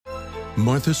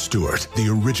Martha Stewart, the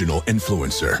original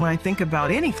influencer. When I think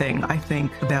about anything, I think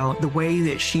about the way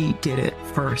that she did it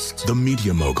first. The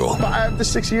media mogul. 5 to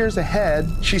 6 years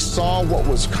ahead, she saw what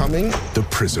was coming. The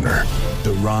prisoner.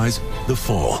 The rise, the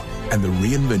fall, and the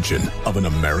reinvention of an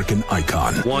American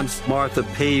icon. Once Martha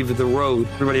paved the road,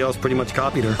 everybody else pretty much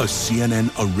copied her. A CNN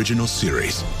original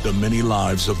series, The Many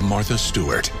Lives of Martha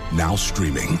Stewart, now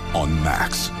streaming on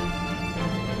Max.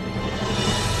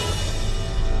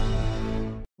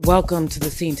 Welcome to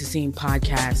the Scene to Scene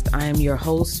podcast. I am your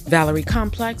host, Valerie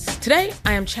Complex. Today,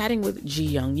 I am chatting with Ji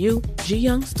Young Yoo. Ji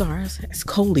Young stars as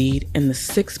co-lead in the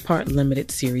 6-part limited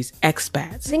series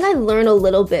Expats. I think I learn a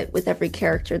little bit with every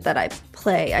character that I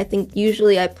play. I think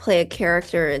usually I play a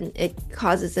character and it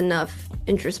causes enough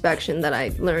introspection that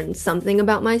I learn something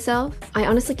about myself. I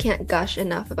honestly can't gush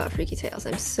enough about Freaky Tales.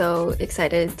 I'm so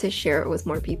excited to share it with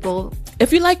more people.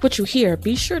 If you like what you hear,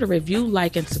 be sure to review,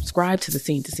 like, and subscribe to the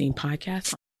Scene to Scene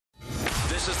podcast.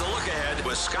 This is The Look Ahead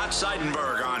with Scott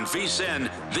Seidenberg on VSiN,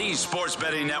 the sports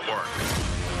betting network.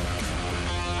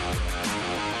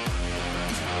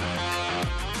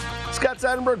 Scott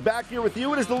Seidenberg back here with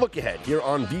you. It is The Look Ahead here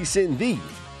on VSiN, the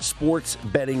sports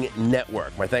betting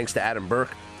network. My thanks to Adam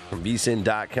Burke from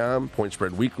VSiN.com. Point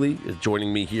Spread Weekly is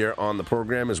joining me here on the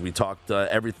program as we talked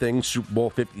everything Super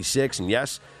Bowl 56. And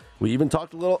yes, we even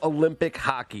talked a little Olympic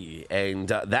hockey. And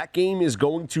that game is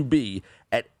going to be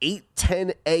at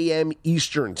 8:10 a.m.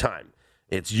 Eastern time.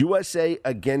 It's USA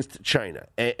against China.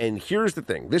 And here's the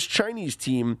thing. This Chinese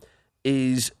team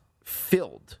is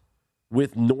filled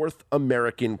with North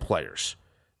American players.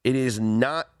 It is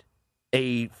not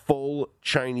a full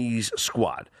Chinese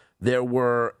squad. There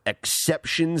were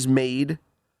exceptions made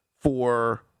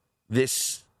for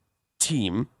this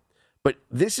team, but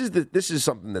this is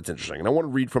something that's interesting. And I want to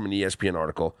read from an ESPN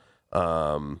article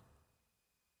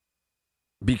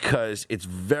because it's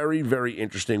very, very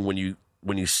interesting when you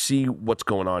see what's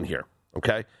going on here.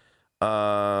 Okay,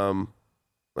 I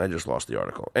just lost the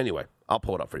article. Anyway, I'll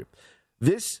pull it up for you.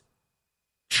 This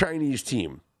Chinese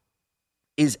team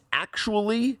is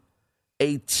actually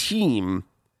a team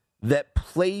that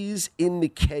plays in the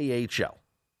KHL.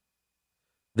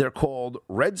 They're called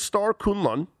Red Star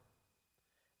Kunlun,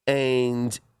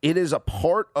 and it is a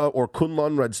part of, or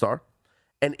Kunlun Red Star,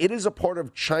 and it is a part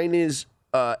of China's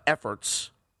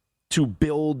efforts to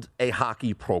build a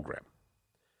hockey program.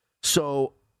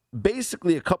 So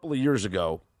basically, a couple of years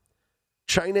ago,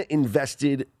 China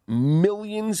invested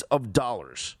millions of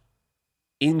dollars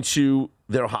into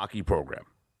their hockey program.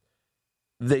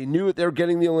 They knew that they were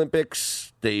getting the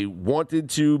Olympics. They wanted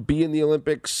to be in the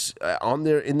Olympics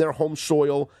in their home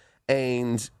soil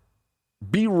and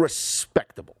be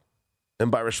respectable.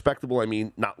 And by respectable, I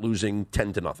mean not losing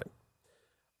 10-0.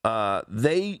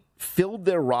 They filled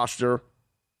their roster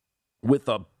with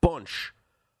a bunch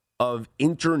of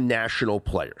international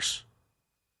players.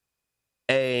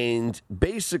 And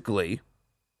basically,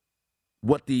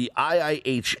 what the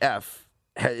IIHF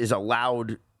has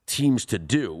allowed teams to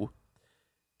do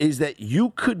is that you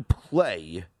could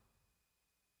play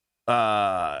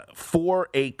for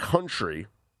a country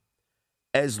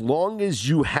as long as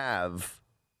you have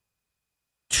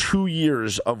 2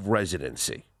 years of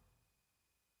residency.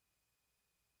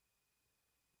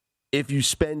 If you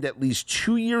spend at least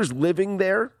 2 years living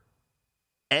there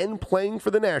and playing for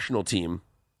the national team,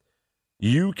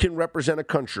 you can represent a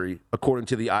country according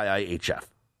to the IIHF.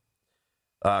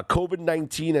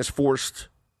 COVID-19 has forced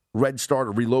Red Star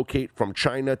to relocate from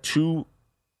China to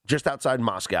just outside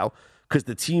Moscow because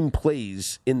the team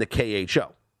plays in the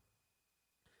KHL.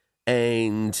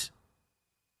 And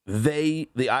the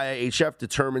IIHF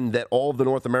determined that all of the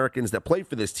North Americans that play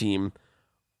for this team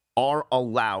are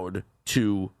allowed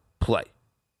to play.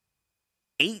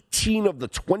 18 of the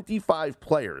 25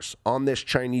 players on this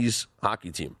Chinese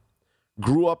hockey team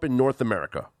grew up in North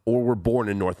America or were born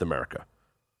in North America.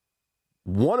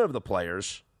 One of the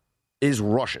players is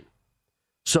Russian.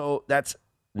 So that's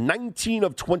 19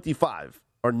 of 25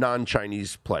 are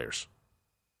non-Chinese players.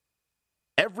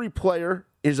 Every player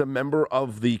is a member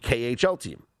of the KHL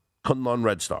team, Kunlun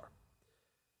Red Star.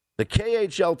 The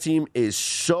KHL team is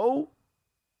so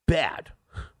bad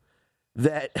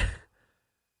that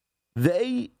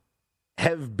they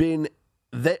have been,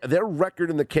 their record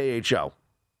in the KHL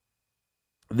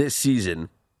this season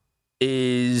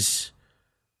is,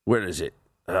 where is it?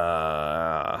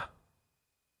 I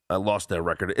lost their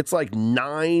record. It's like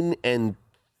 9-40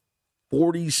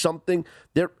 something.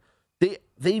 They've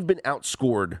been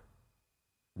outscored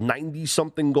 90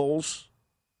 something goals.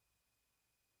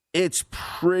 It's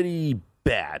pretty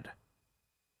bad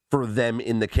for them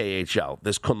in the KHL,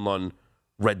 this Kunlun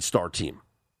Red Star team.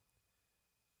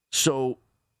 So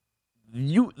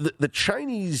the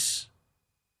Chinese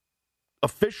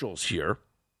officials here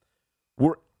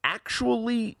were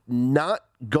actually not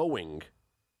going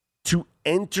to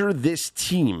enter this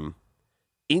team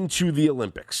into the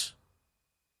Olympics.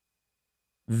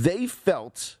 They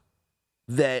felt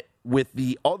that with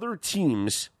the other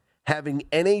teams having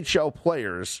NHL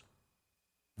players,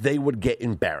 they would get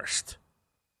embarrassed.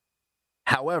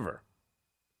 However,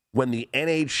 when the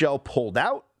NHL pulled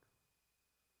out,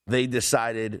 they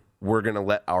decided we're going to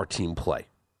let our team play.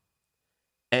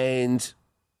 And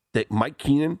that Mike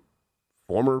Keenan,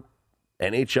 former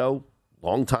NHL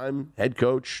longtime head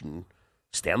coach and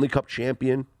Stanley Cup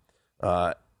champion,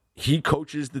 he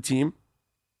coaches the team.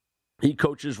 He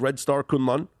coaches Red Star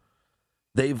Kunlun.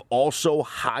 They've also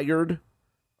hired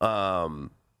Phil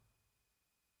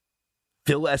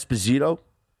Esposito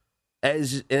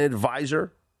as an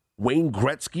advisor. Wayne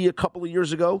Gretzky a couple of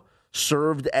years ago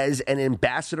served as an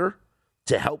ambassador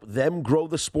to help them grow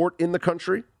the sport in the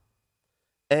country.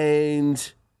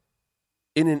 And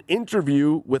in an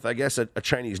interview with, I guess, a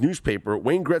Chinese newspaper,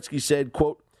 Wayne Gretzky said,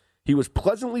 quote, he was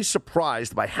pleasantly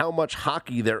surprised by how much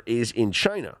hockey there is in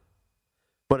China.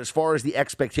 But as far as the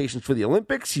expectations for the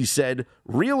Olympics, he said,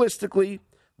 realistically,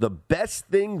 the best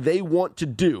thing they want to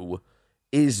do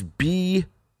is be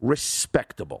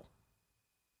respectable.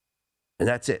 And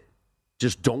that's it.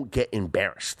 Just don't get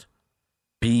embarrassed.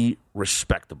 Be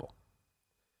respectable.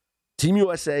 Team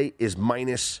USA is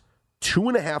minus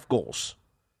 2.5 goals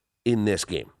in this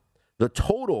game. The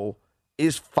total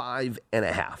is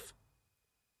 5.5.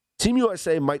 Team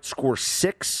USA might score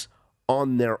 6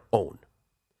 on their own.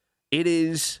 It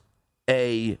is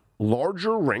a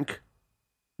larger rink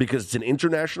because it's an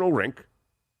international rink.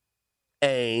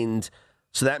 And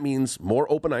so that means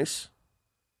more open ice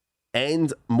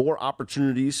and more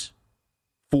opportunities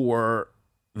for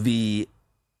the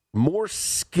more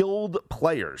skilled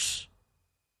players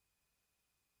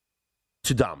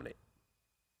to dominate.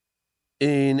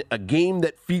 In a game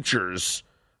that features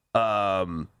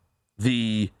a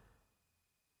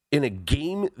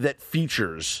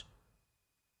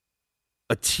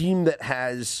team that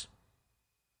has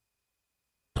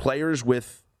players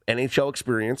with NHL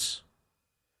experience,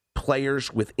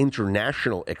 players with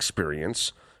international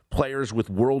experience, players with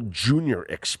World Junior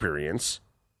experience,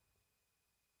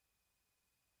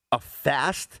 a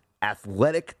fast,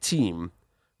 athletic team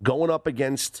going up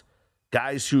against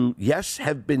guys who, yes,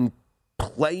 have been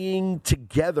playing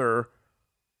together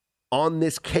on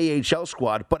this KHL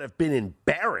squad, but have been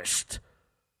embarrassed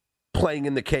playing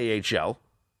in the KHL,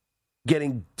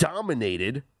 getting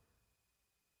dominated.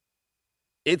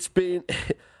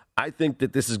 I think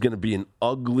that this is going to be an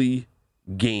ugly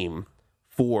game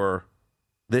for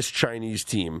this Chinese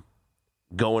team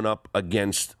going up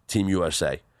against Team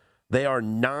USA. They are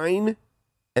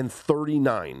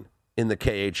 9-39 in the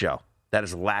KHL. That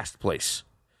is last place.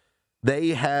 They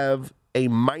have a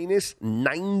minus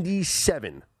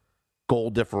 97 goal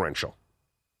differential.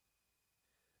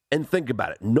 And think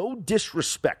about it. No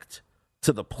disrespect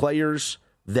to the players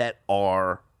that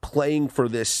are playing for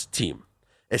this team,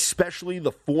 especially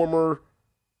the former,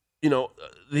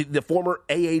 the former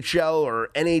AHL or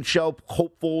NHL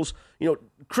hopefuls.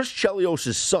 Chris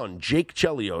Chelios' son, Jake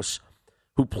Chelios,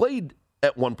 who played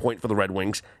at one point for the Red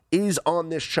Wings, is on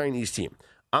this Chinese team.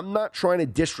 I'm not trying to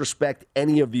disrespect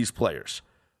any of these players,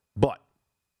 but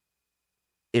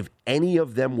if any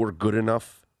of them were good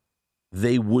enough,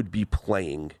 they would be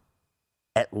playing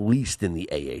at least in the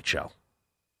AHL,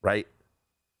 right?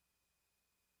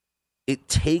 It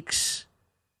takes,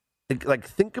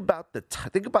 think about the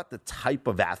type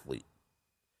of athlete,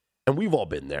 and we've all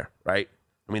been there, right?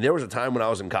 I mean, there was a time when I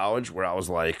was in college where I was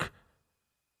like,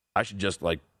 I should just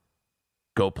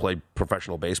go play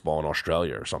professional baseball in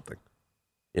Australia or something,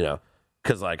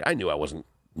 because I knew I wasn't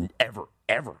ever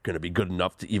going to be good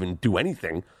enough to even do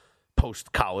anything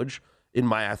post college in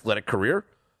my athletic career.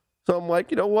 So I'm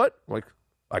like, you know what?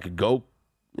 I could go,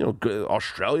 go to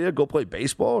Australia, go play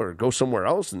baseball, or go somewhere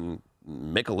else and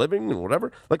make a living and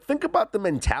whatever. Think about the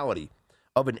mentality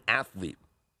of an athlete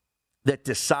that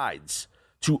decides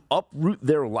to uproot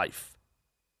their life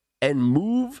and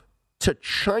move to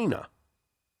China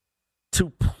to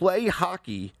play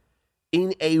hockey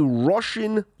in a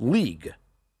Russian league.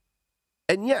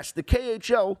 And yes, the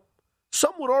KHL,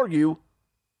 some would argue,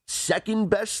 second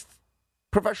best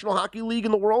professional hockey league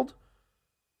in the world.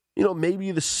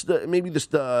 Maybe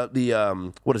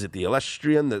the what is it? The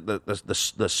Austrian,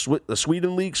 the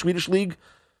Sweden league, Swedish league.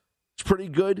 It's pretty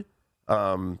good.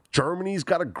 Germany's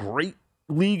got a great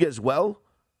league as well,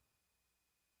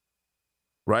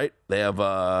 right? They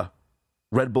have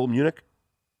Red Bull Munich,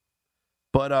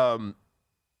 but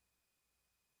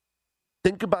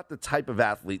Think about the type of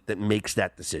athlete that makes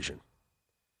that decision.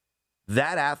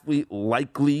 That athlete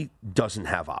likely doesn't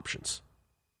have options.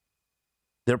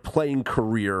 Their playing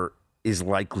career is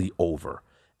likely over,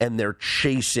 and they're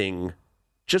chasing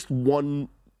just one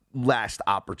last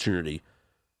opportunity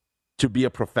to be a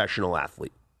professional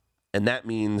athlete. And that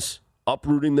means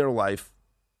uprooting their life,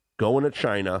 going to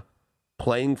China,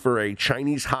 playing for a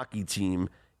Chinese hockey team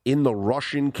in the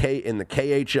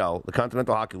KHL, the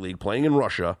Continental Hockey League, playing in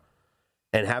Russia,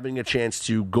 and having a chance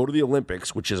to go to the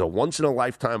Olympics, which is a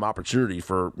once-in-a-lifetime opportunity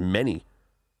for many,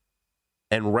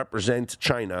 and represent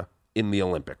China in the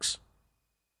Olympics.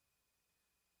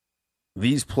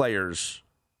 These players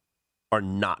are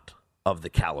not of the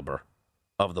caliber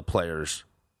of the players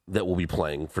that will be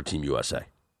playing for Team USA.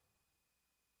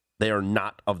 They are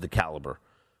not of the caliber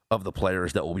of the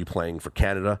players that will be playing for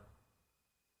Canada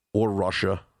or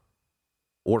Russia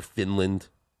or Finland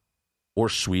or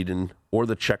Sweden or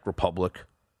the Czech Republic.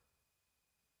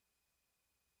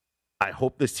 I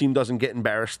hope this team doesn't get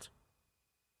embarrassed.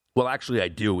 Well, actually, I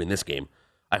do in this game.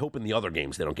 I hope in the other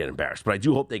games they don't get embarrassed, but I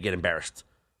do hope they get embarrassed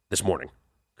this morning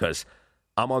because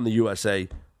I'm on the USA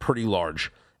pretty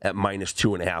large at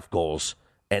 -2.5 goals,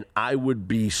 and I would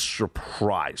be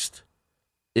surprised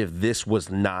if this was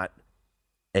not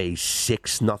a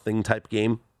 6-0 type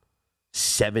game,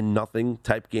 7-0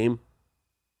 type game.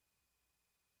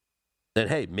 Then,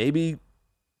 hey, maybe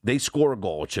they score a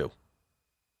goal or two.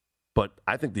 But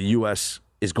I think the U.S.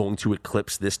 is going to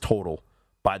eclipse this total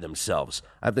by themselves.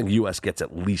 I think the U.S. gets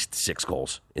at least 6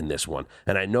 goals in this one.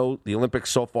 And I know the Olympics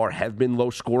so far have been low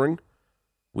scoring.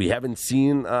 We haven't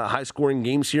seen high scoring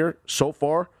games here so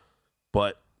far,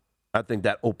 but I think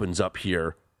that opens up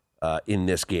here in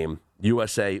this game.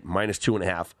 USA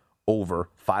 -2.5, over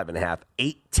 5.5,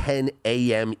 8:10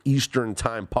 a.m. Eastern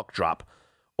time puck drop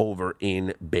over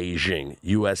in Beijing.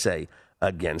 USA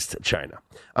against China.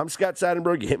 I'm Scott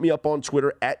Seidenberg. You hit me up on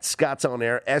Twitter at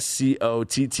ScottsOnAir,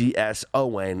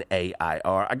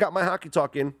 ScottsOnair. I got my hockey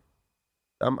talk in.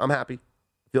 I'm happy.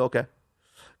 Feel okay.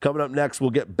 Coming up next, we'll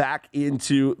get back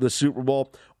into the Super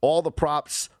Bowl. All the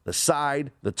props, the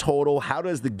side, the total. How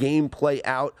does the game play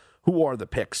out? Who are the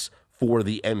picks for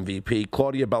the MVP?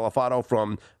 Claudia Bellafato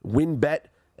from WinBet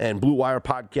and Blue Wire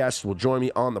Podcast will join me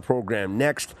on the program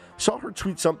next. Saw her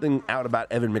tweet something out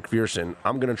about Evan McPherson.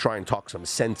 I'm going to try and talk some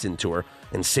sense into her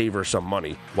and save her some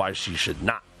money why she should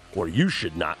not, or you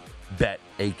should not, bet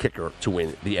a kicker to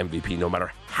win the MVP, no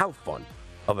matter how fun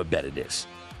of a bet it is.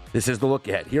 This is The Look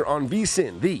Ahead here on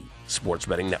VSiN, the Sports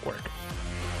Betting Network.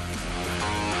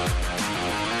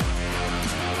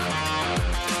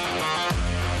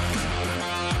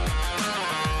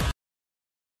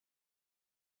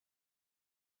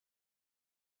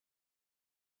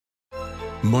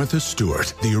 Martha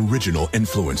Stewart, the original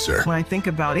influencer. When I think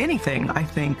about anything, I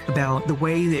think about the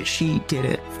way that she did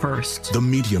it first. The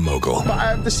media mogul.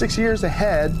 5 to 6 years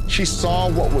ahead, she saw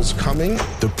what was coming.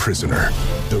 The prisoner.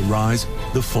 The rise,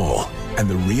 the fall, and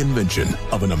the reinvention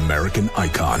of an American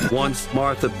icon. Once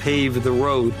Martha paved the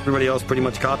road, everybody else pretty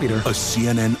much copied her. A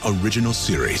CNN original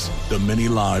series, The Many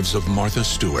Lives of Martha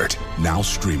Stewart, now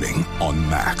streaming on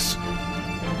Max.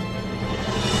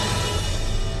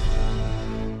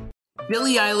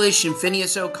 Billie Eilish and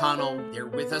Phineas O'Connell, they're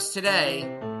with us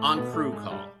today on Crew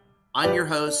Call. I'm your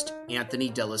host, Anthony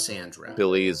D'Alessandro.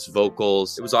 Billie's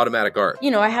vocals, it was automatic art.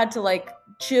 You know, I had to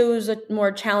choose a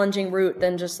more challenging route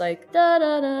than just da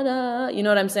da da da. You know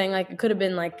what I'm saying? It could have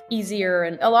been easier.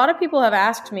 And a lot of people have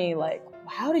asked me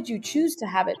how did you choose to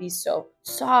have it be so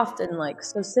soft and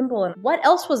so simple? And what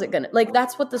else was it gonna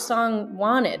that's what the song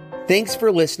wanted. Thanks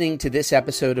for listening to this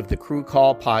episode of the Crew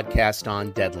Call podcast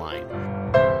on Deadline.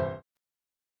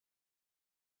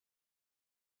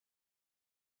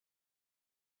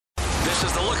 This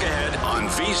is The Look Ahead on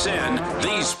VSiN,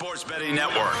 the Sports Betting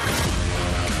Network.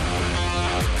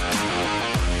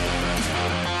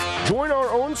 Join our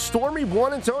own Stormy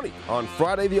Buonantony on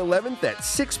Friday the 11th at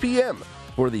 6 p.m.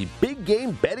 for the Big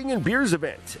Game Betting and Beers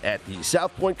event at the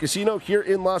South Point Casino here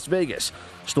in Las Vegas.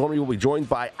 Stormy will be joined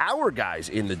by our guys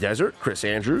in the desert, Chris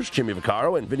Andrews, Jimmy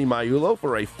Vaccaro, and Vinny Maiulo,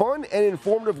 for a fun and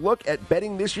informative look at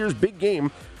betting this year's big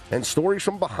game and stories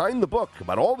from behind the book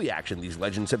about all the action these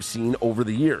legends have seen over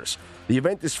the years. The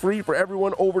event is free for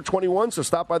everyone over 21, so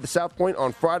stop by the South Point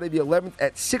on Friday the 11th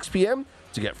at 6 p.m.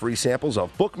 to get free samples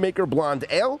of Bookmaker Blonde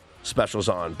Ale, specials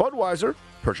on Budweiser,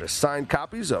 purchase signed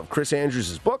copies of Chris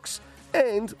Andrews' books,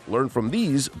 and learn from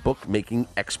these bookmaking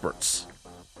experts.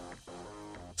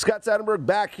 Scott Seidenberg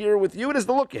back here with you. It is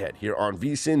the look ahead here on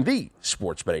VSiN, the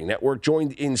Sports Betting Network,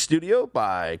 joined in studio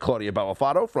by Claudia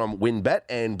Bellafato from WinBet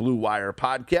and Blue Wire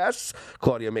Podcasts.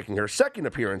 Claudia making her second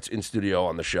appearance in studio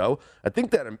on the show. I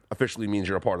think that officially means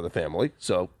you're a part of the family,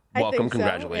 so welcome,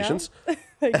 congratulations.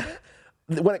 Yeah.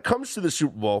 When it comes to the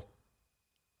Super Bowl,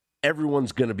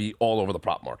 everyone's going to be all over the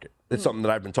prop market. It's something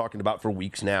that I've been talking about for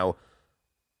weeks now.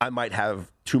 I might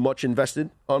have too much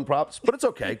invested on props, but it's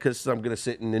okay because I'm going to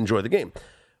sit and enjoy the game.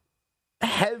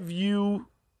 Have you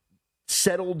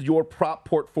settled your prop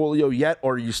portfolio yet,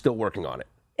 or are you still working on it?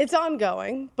 It's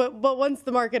ongoing, but once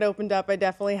the market opened up, I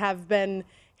definitely have been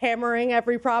hammering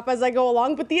every prop as I go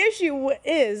along. But the issue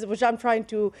is, which I'm trying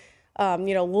to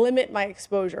limit my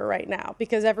exposure right now,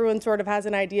 because everyone sort of has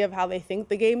an idea of how they think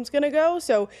the game's going to go.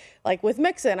 So like with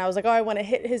Mixon, I was like, I want to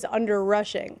hit his under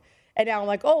rushing. And now I'm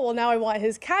like, now I want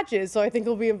his catches. So I think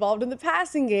he'll be involved in the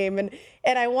passing game. And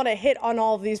I want to hit on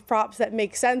all of these props that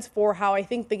make sense for how I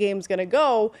think the game's going to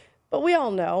go. But we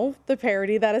all know the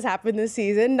parity that has happened this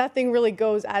season. Nothing really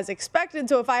goes as expected.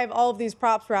 So if I have all of these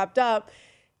props wrapped up,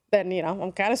 then,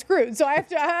 I'm kind of screwed. So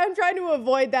I'm trying to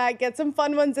avoid that, get some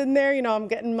fun ones in there. I'm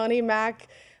getting money Mac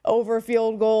over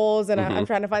field goals, and I'm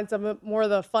trying to find some more of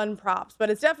the fun props. But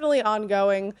it's definitely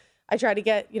ongoing. I try to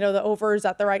get, the overs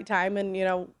at the right time and,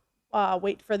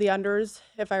 wait for the unders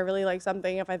if I really like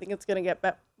something, if I think it's going to get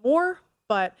bet more.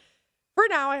 But for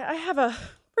now, I have a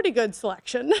pretty good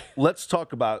selection. Let's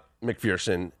talk about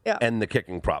McPherson and the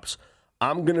kicking props.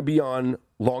 I'm going to be on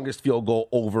longest field goal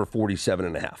over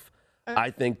 47.5. I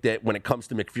think that when it comes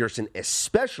to McPherson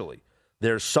especially,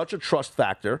 there's such a trust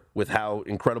factor with how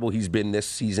incredible he's been this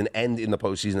season and in the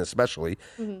postseason especially.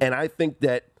 And I think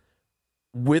that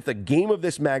with a game of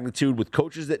this magnitude, with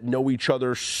coaches that know each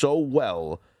other so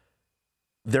well,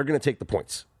 they're going to take the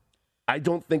points. I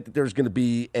don't think that there's going to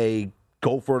be a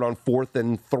go for it on 4th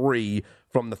and 3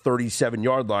 from the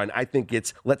 37-yard line. I think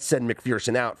it's let's send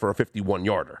McPherson out for a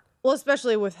 51-yarder. Well,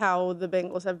 especially with how the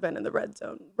Bengals have been in the red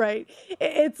zone, right?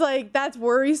 It's like that's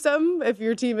worrisome if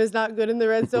your team is not good in the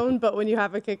red zone, but when you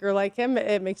have a kicker like him,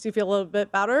 it makes you feel a little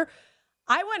bit better.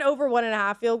 I went over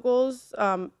 1.5 field goals.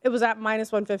 It was at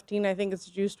 -115. I think it's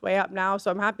juiced way up now,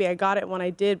 so I'm happy I got it when I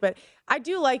did. But I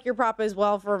do like your prop as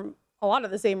well for a lot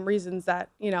of the same reasons that,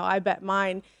 I bet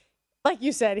mine. Like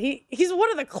you said, he's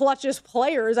one of the clutchest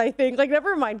players, I think. Like,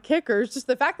 never mind kickers, just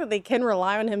the fact that they can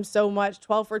rely on him so much,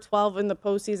 12 for 12 in the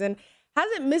postseason,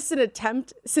 hasn't missed an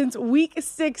attempt since week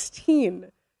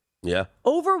 16. Yeah.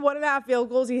 Over 1.5 field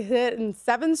goals. He hit in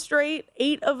 7 straight,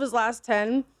 8 of his last 10.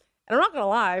 And I'm not going to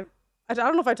lie, I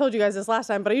don't know if I told you guys this last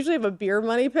time, but I usually have a beer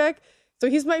money pick. So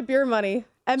he's my beer money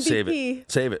MVP.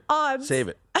 Save it. Odds. Save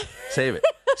it.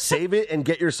 Save it and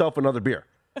get yourself another beer.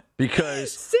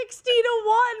 Because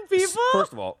 60-1, people.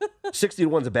 First of all,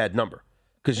 60-1 is a bad number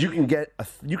because you can get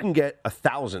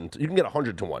 1,000. You can get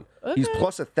 100-1. Okay. He's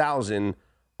plus 1,000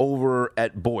 over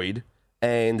at Boyd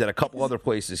and at a couple other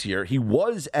places here. He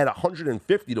was at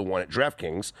 150-1 at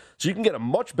DraftKings, so you can get a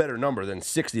much better number than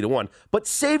 60-1. But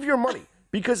save your money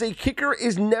because a kicker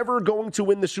is never going to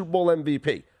win the Super Bowl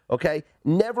MVP. Okay?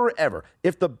 Never, ever.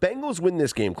 If the Bengals win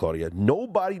this game, Claudia,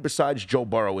 nobody besides Joe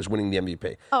Burrow is winning the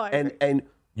MVP. Oh, I agree. And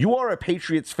you are a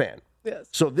Patriots fan. Yes.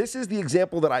 So this is the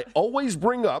example that I always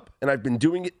bring up, and I've been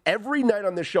doing it every night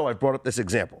on this show. I've brought up this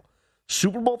example.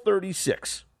 Super Bowl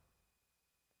 36.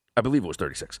 I believe it was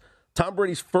 36. Tom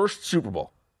Brady's first Super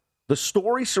Bowl. The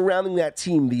story surrounding that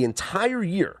team the entire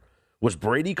year was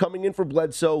Brady coming in for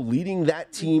Bledsoe, leading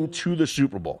that team to the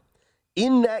Super Bowl.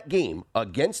 In that game,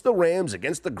 against the Rams,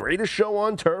 against the greatest show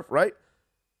on turf, right?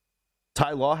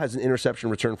 Ty Law has an interception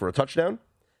return for a touchdown.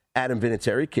 Adam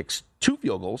Vinatieri kicks 2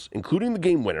 field goals, including the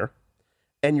game winner.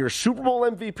 And your Super Bowl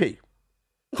MVP,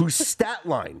 whose stat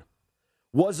line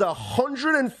was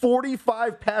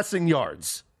 145 passing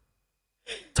yards,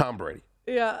 Tom Brady.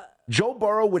 Yeah. Joe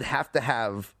Burrow would have to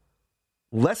have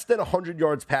less than 100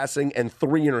 yards passing and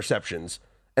 3 interceptions,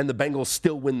 and the Bengals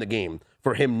still win the game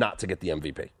for him not to get the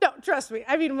MVP. No, trust me.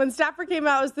 I mean, when Stafford came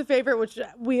out as the favorite, which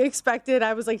we expected,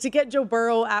 I was like, to get Joe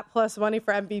Burrow at plus money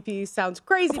for MVP sounds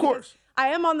crazy. Of course. I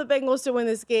am on the Bengals to win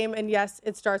this game, and yes,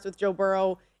 it starts with Joe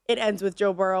Burrow. It ends with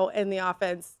Joe Burrow and the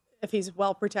offense if he's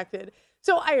well protected.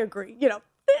 So I agree.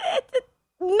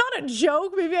 Not a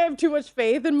joke. Maybe I have too much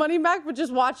faith in Money Mac, but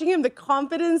just watching him, the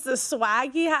confidence, the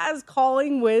swag he has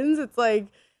calling wins, it's like,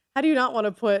 how do you not want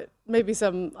to put maybe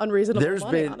some unreasonable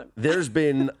money on him? There's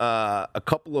been a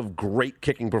couple of great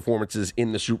kicking performances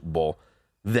in the Super Bowl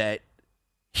that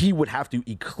he would have to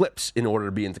eclipse in order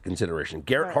to be into consideration.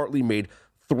 Garrett Hartley made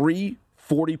 3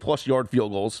 40-plus yard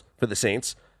field goals for the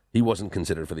Saints. He wasn't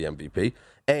considered for the MVP.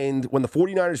 And when the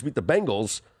 49ers beat the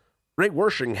Bengals, Ray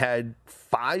Wersching had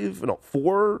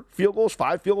 4 field goals,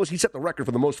 5 field goals. He set the record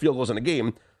for the most field goals in a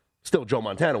game. Still, Joe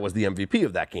Montana was the MVP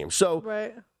of that game. So,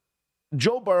 right.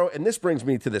 Joe Burrow, and this brings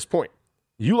me to this point.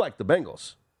 You like the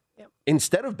Bengals. Yep.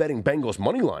 Instead of betting Bengals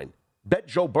money line, bet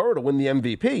Joe Burrow to win the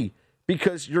MVP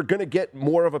because you're going to get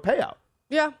more of a payout.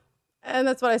 Yeah. And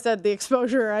that's what I said, the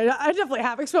exposure. I definitely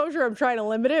have exposure. I'm trying to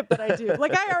limit it, but I do. I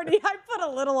put a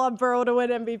little on Burrow to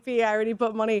win MVP. I already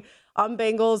put money on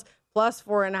Bengals plus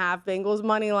 4.5, Bengals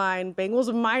money line,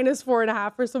 Bengals minus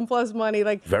 4.5 for some plus money.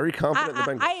 Very confident in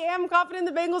the Bengals. I am confident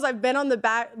in the Bengals. I've been on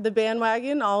the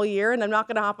bandwagon all year, and I'm not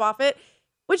going to hop off it,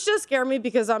 which does scare me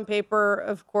because on paper,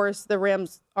 of course, the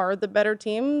Rams are the better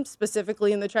team,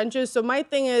 specifically in the trenches. So my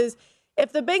thing is,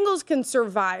 if the Bengals can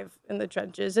survive in the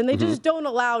trenches and they just don't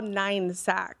allow 9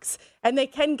 sacks and they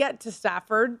can get to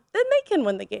Stafford, then they can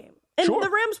win the game. And the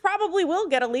Rams probably will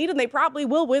get a lead and they probably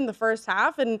will win the first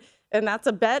half. And that's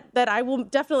a bet that I will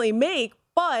definitely make.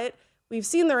 But we've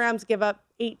seen the Rams give up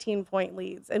 18-point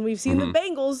leads. And we've seen the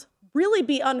Bengals really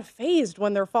be unfazed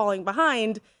when they're falling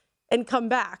behind and come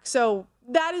back. So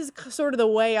that is sort of the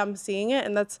way I'm seeing it.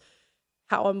 And that's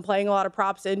how I'm playing a lot of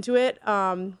props into it.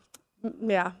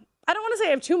 Yeah. I don't want to say I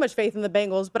have too much faith in the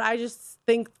Bengals, but I just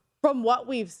think from what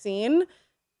we've seen,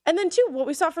 and then too, what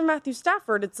we saw from Matthew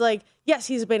Stafford, it's like, yes,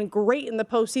 he's been great in the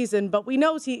postseason, but we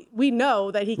know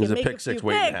that he can make a pick few six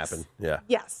waiting to picks. happen. Yeah.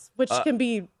 Yes, which can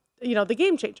be, the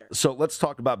game changer. So let's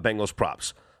talk about Bengals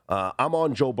props. I'm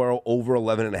on Joe Burrow over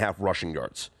 11.5 rushing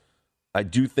yards. I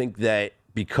do think that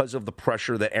because of the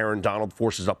pressure that Aaron Donald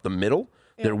forces up the middle,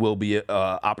 there will be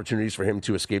opportunities for him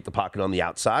to escape the pocket on the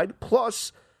outside.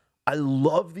 Plus, I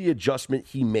love the adjustment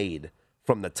he made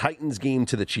from the Titans game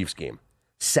to the Chiefs game.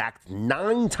 Sacked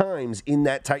 9 times in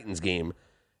that Titans game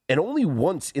and only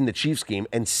once in the Chiefs game.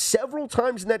 And several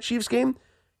times in that Chiefs game,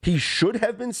 he should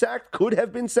have been sacked, could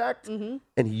have been sacked, and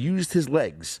he used his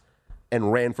legs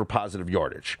and ran for positive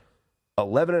yardage.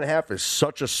 11.5 is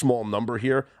such a small number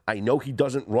here. I know he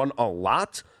doesn't run a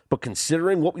lot, but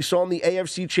considering what we saw in the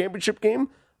AFC Championship game,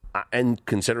 and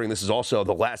considering this is also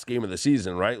the last game of the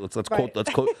season, right?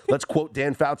 Let's quote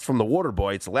Dan Fouts from The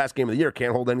Waterboy. It's the last game of the year.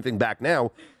 Can't hold anything back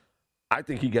now. I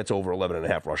think he gets over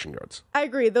 11.5 rushing yards. I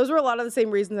agree. Those were a lot of the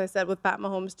same reasons I said with Pat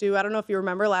Mahomes, too. I don't know if you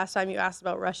remember last time you asked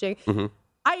about rushing.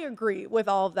 I agree with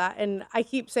all of that. And I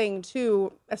keep saying,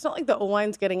 too, it's not like the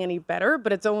O-line's getting any better,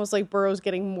 but it's almost like Burrow's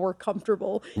getting more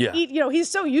comfortable. Yeah. He's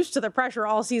so used to the pressure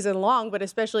all season long, but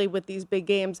especially with these big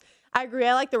games. I agree.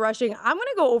 I like the rushing. I'm going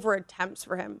to go over attempts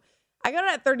for him. I got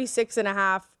it at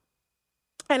 36.5.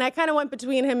 And I kind of went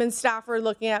between him and Stafford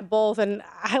looking at both. And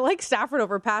I like Stafford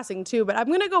over passing, too. But I'm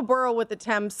going to go Burrow with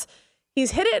attempts.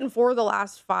 He's hit it in 4 of the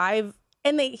last 5.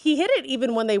 And he hit it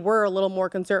even when they were a little more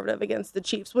conservative against the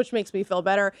Chiefs, which makes me feel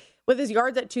better. With his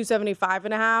yards at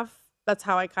 275.5, that's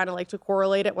how I kind of like to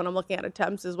correlate it when I'm looking at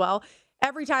attempts as well.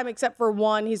 Every time except for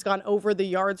 1, he's gone over the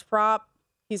yards prop.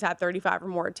 He's had 35 or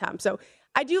more attempts. So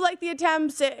I do like the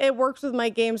attempts. It works with my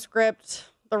game script.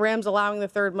 The Rams allowing the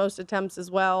 3rd most attempts as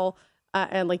well.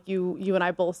 And like you and I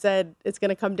both said, it's going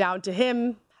to come down to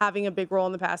him having a big role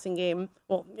in the passing game.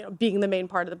 Well, being the main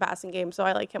part of the passing game. So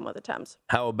I like him with attempts.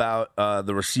 How about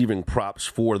the receiving props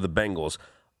for the Bengals?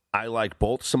 I like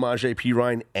both Samaje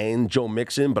Perine and Joe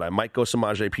Mixon, but I might go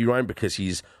Samaje Perine because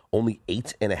he's only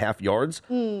 8.5 yards.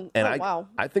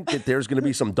 I think that there's going to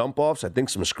be some dump-offs. I think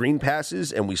some screen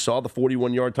passes, and we saw the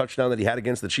 41-yard touchdown that he had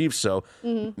against the Chiefs. So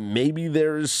maybe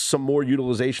there's some more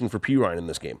utilization for Perine in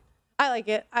this game. I like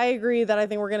it. I agree that I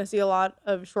think we're going to see a lot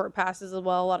of short passes as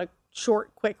well, a lot of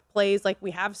short, quick plays like we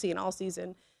have seen all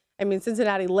season. I mean,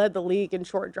 Cincinnati led the league in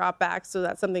short dropbacks, so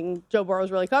that's something Joe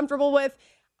Burrow's really comfortable with.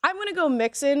 I'm going to go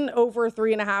Mixon over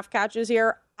 3.5 catches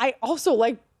here. I also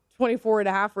like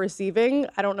 24.5 receiving.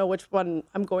 I don't know which one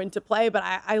I'm going to play, but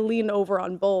I lean over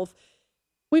on both.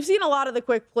 We've seen a lot of the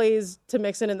quick plays to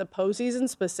Mixon in the postseason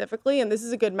specifically, and this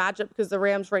is a good matchup because the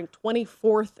Rams ranked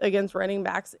 24th against running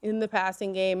backs in the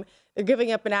passing game. They're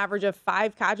giving up an average of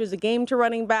 5 catches a game to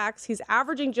running backs. He's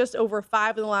averaging just over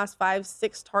 5 in the last 5,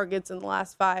 6 targets in the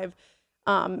last 5.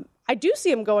 I do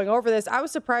see him going over this. I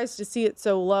was surprised to see it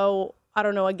so low. I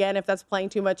don't know, again, if that's playing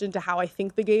too much into how I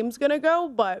think the game's going to go,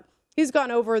 but he's gone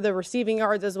over the receiving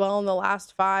yards as well in the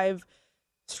last 5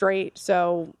 straight.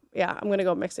 So, yeah, I'm going to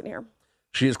go Mixon here.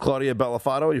 She is Claudia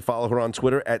Bellafato. You follow her on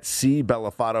Twitter at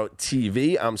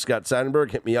CBellafato.TV. I'm Scott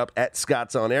Seidenberg. Hit me up at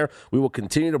Scott's On Air. We will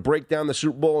continue to break down the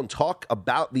Super Bowl and talk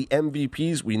about the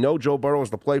MVPs. We know Joe Burrow is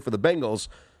the play for the Bengals,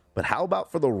 but how about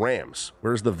for the Rams?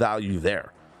 Where's the value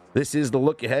there? This is The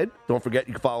Look Ahead. Don't forget,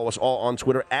 you can follow us all on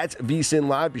Twitter at VSiN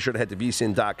Live. Be sure to head to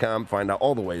vsin.com. Find out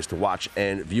all the ways to watch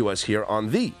and view us here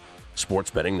on the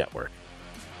Sports Betting Network.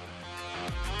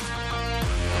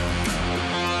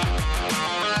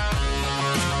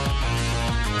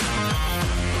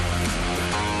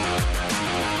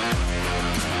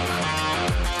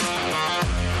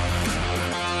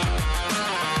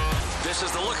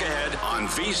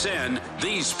 VSiN,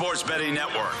 the Sports Betting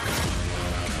Network.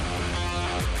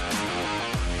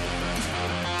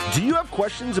 Do you have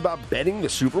questions about betting the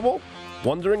Super Bowl?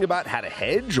 Wondering about how to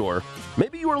hedge? Or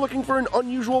maybe you are looking for an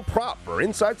unusual prop or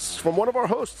insights from one of our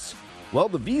hosts? Well,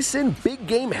 the VSiN Big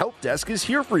Game Help Desk is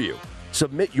here for you.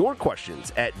 Submit your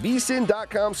questions at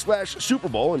vsin.com/Super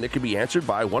Bowl, and it can be answered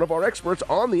by one of our experts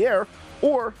on the air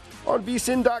or on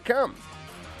vsin.com.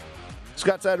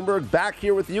 Scott Seidenberg back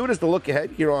here with you. It is the look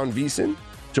ahead here on VSiN,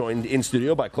 joined in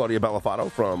studio by Claudia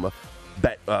Bellafato from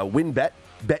WynnBET.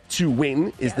 Bet to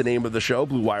Win is the name of the show,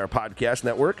 Blue Wire Podcast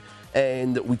Network.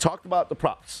 And we talked about the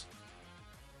props.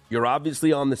 You're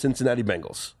obviously on the Cincinnati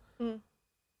Bengals.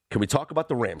 Can we talk about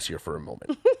the Rams here for a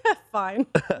moment? Fine.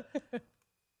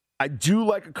 I do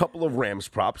like a couple of Rams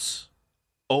props.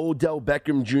 Odell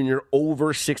Beckham Jr.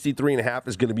 over 63.5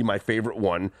 is going to be my favorite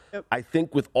one. Yep. I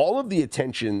think with all of the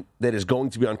attention that is going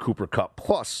to be on Cooper Kupp,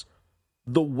 plus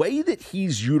the way that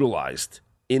he's utilized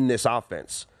in this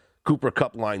offense, Cooper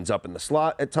Kupp lines up in the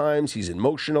slot at times. He's in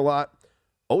motion a lot.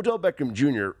 Odell Beckham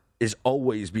Jr. is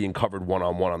always being covered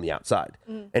one-on-one on the outside.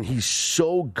 And he's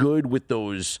so good with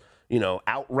those,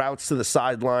 out routes to the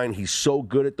sideline. He's so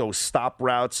good at those stop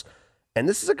routes. And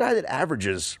this is a guy that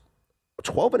averages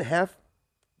 12.5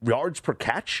 yards per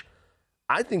catch.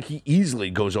 I think he easily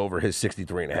goes over his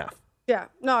 63.5. Yeah,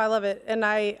 no, I love it. And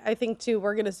I think, too,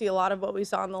 we're going to see a lot of what we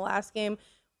saw in the last game.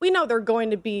 We know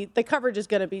the coverage is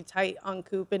going to be tight on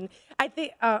Coop, and I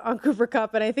think on Cooper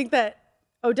Kupp, and I think that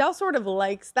Odell sort of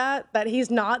likes that he's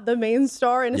not the main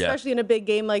star, and especially in a big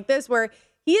game like this where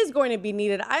he is going to be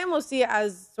needed. I almost see it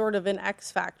as sort of an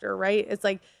X factor, right? It's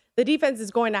like the defense is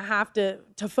going to have to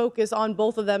focus on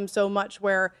both of them so much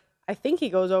where I think he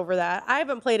goes over that. I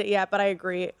haven't played it yet, but I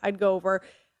agree. I'd go over.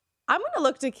 I'm going to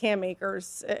look to Cam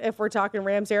Akers if we're talking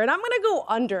Rams here, and I'm going to go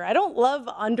under. I don't love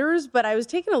unders, but I was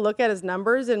taking a look at his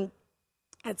numbers, and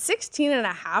at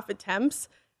 16.5 attempts,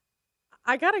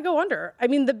 I got to go under. I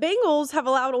mean, the Bengals have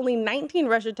allowed only 19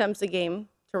 rush attempts a game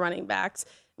to running backs.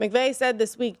 McVay said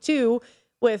this week, too,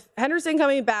 with Henderson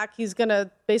coming back, he's going to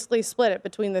basically split it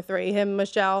between the three, him,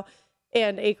 Michelle,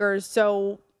 and Akers.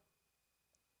 So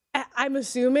I'm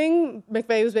assuming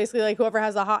McVay was basically like, whoever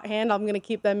has a hot hand, I'm going to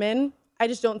keep them in. I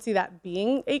just don't see that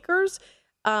being Akers.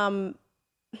 I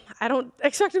don't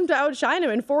expect him to outshine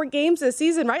him in 4 games this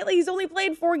season, right? Like, he's only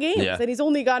played 4 games, and he's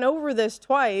only gone over this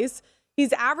twice.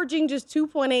 He's averaging just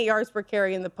 2.8 yards per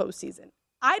carry in the postseason.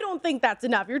 I don't think that's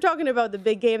enough. You're talking about the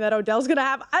big game that Odell's going to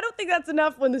have. I don't think that's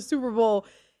enough when the Super Bowl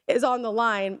is on the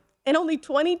line. And only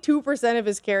 22% of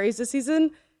his carries this season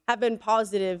have been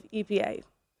positive EPA.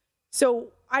 So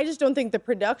I just don't think the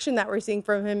production that we're seeing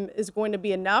from him is going to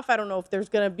be enough. I don't know if there's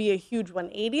going to be a huge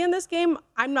 180 in this game.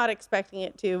 I'm not expecting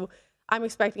it to. I'm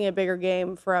expecting a bigger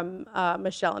game from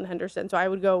Michelle and Henderson. So I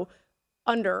would go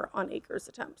under on Akers'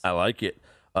 attempts. I like it.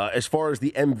 As far as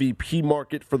the MVP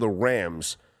market for the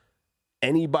Rams,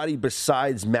 anybody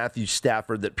besides Matthew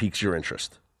Stafford that piques your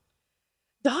interest?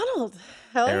 Donald.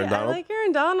 I like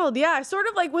Aaron Donald. Yeah, sort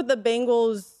of like with the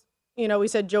Bengals, we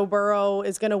said Joe Burrow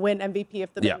is going to win MVP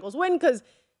if the Bengals win because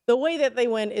the way that they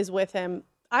win is with him.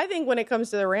 I think when it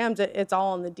comes to the Rams, it's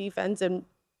all on the defense. And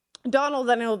Donald,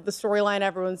 I know the storyline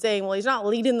everyone's saying, well, he's not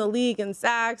leading the league in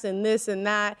sacks and this and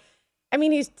that. I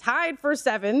mean, he's tied for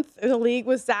 7th in the league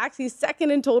with sacks. He's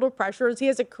 2nd in total pressures. He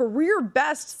has a career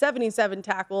best 77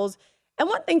 tackles. And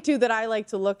one thing, too, that I like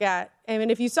to look at, I mean,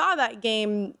 if you saw that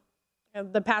game,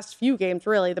 the past few games,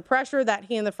 really, the pressure that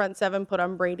he and the front 7 put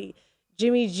on Brady,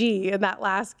 Jimmy G in that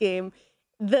last game,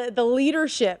 the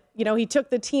leadership, he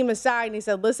took the team aside and he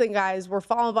said, listen, guys, we're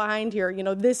falling behind here.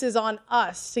 This is on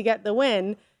us to get the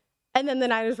win. And then the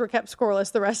Niners were kept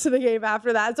scoreless the rest of the game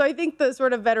after that. So I think the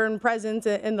sort of veteran presence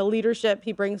and the leadership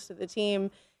he brings to the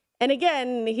team. And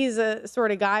again, he's a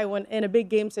sort of guy when in a big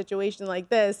game situation like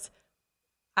this,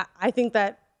 I think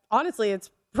that honestly, it's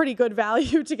pretty good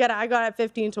value to get. I got at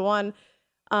 15-1.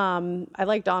 I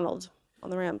like Donald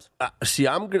on the Rams.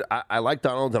 I'm good. I like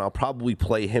Donald, and I'll probably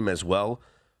play him as well.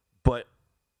 But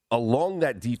along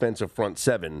that defensive front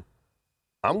 7,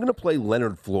 I'm going to play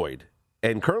Leonard Floyd.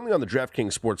 And currently on the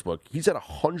DraftKings Sportsbook, he's at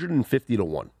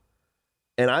 150-1.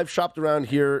 And I've shopped around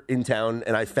here in town,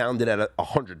 and I found it at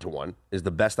 100-1 is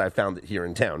the best I found it here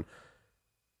in town.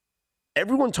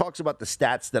 Everyone talks about the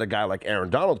stats that a guy like Aaron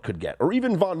Donald could get, or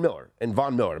even Von Miller. And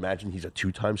Von Miller, imagine he's a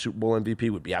 2-time Super Bowl MVP,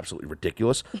 would be absolutely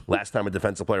ridiculous. Last time a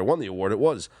defensive player won the award, it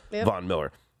was Von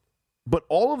Miller. But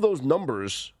all of those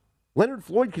numbers, Leonard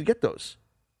Floyd could get those.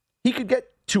 He could get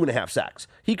 2.5 sacks.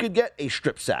 He could get a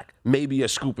strip sack, maybe a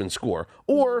scoop and score.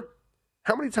 Or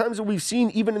how many times have we seen,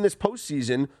 even in this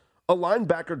postseason, a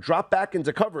linebacker drop back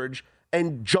into coverage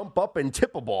and jump up and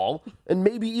tip a ball and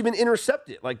maybe even intercept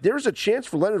it. Like, there's a chance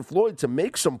for Leonard Floyd to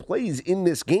make some plays in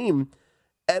this game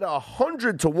at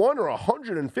 100 to 1 or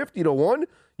 150 to 1.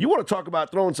 You want to talk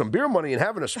about throwing some beer money and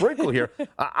having a sprinkle here.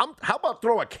 How about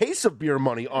throw a case of beer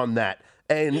money on that?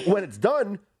 And when it's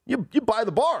done, you buy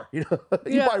the bar. You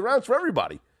buy rounds for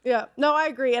everybody. Yeah, no, I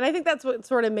agree. And I think that's what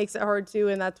sort of makes it hard, too.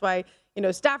 And that's why,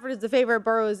 Stafford is the favorite,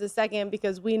 Burrow is the second,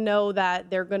 because we know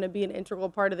that they're going to be an integral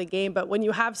part of the game. But when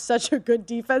you have such a good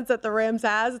defense that the Rams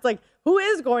has, it's like, who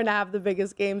is going to have the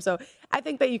biggest game? So I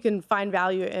think that you can find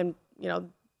value in,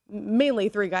 mainly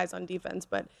 3 guys on defense,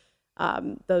 but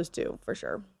those 2 for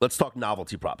sure. Let's talk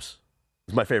novelty props.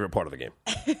 It's my favorite part of the game.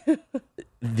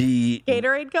 The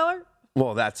Gatorade color?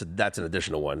 Well, that's an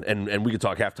additional one. And we could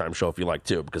talk halftime show if you like,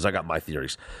 too, because I got my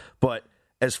theories. But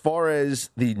as far as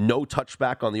the no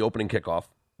touchback on the opening kickoff,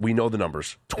 we know the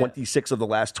numbers. 26 of the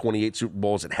last 28 Super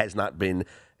Bowls, it has not been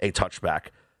a touchback.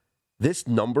 This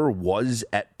number was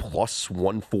at plus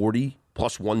 140,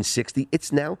 plus 160.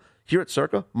 It's now, here at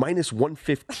Circa, minus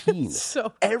 115.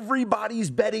 So everybody's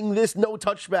betting this no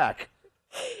touchback.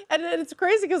 And it's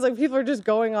crazy because people are just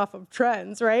going off of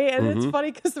trends, right? And it's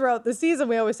funny because throughout the season,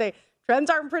 we always say, trends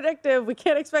aren't predictive. We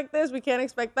can't expect this. We can't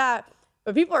expect that.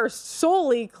 But people are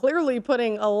clearly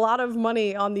putting a lot of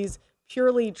money on these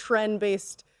purely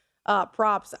trend-based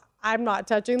props. I'm not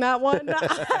touching that one.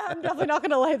 I'm definitely not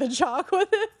going to lay the chalk with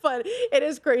it. But it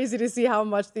is crazy to see how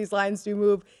much these lines do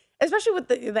move, especially with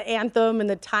the anthem and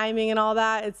the timing and all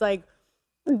that. It's like,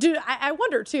 dude, I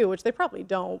wonder, too, which they probably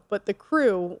don't, but the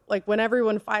crew, when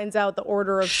everyone finds out the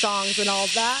order of songs and all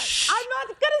that, I'm not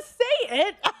going to say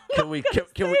it.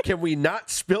 Can we not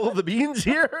spill the beans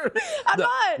here? I'm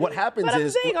not. What happens but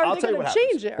is, I'm saying, are they going to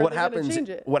change it?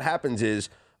 What happens is,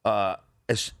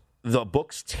 as the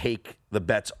books take the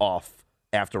bets off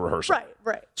after rehearsal.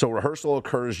 Right. So rehearsal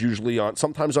occurs usually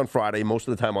sometimes on Friday, most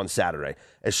of the time on Saturday.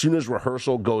 As soon as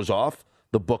rehearsal goes off,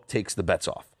 the book takes the bets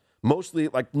off. Mostly,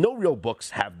 no real books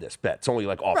have this bet. It's only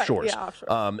offshores. Right, yeah,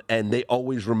 offshore. And they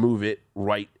always remove it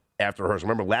right after rehearsal.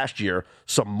 Remember last year,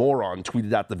 some moron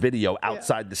tweeted out the video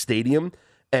outside the stadium,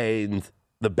 and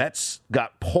the bets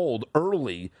got pulled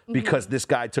early because this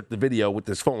guy took the video with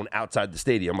his phone outside the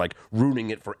stadium,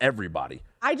 ruining it for everybody.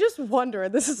 I just wonder,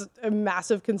 this is a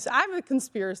massive, I'm a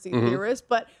conspiracy theorist,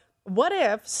 but what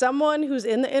if someone who's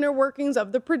in the inner workings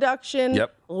of the production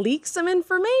leaks some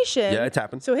information? Yeah, it's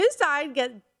happened. So his side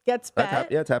gets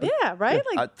bet. Yeah, it's happened. Yeah, right?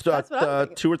 Yeah. That's what I'm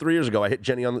thinking. 2 or 3 years ago, I hit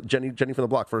Jenny from the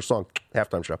Block, first song,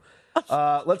 halftime show.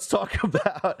 Let's talk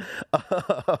about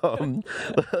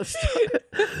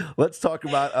let's talk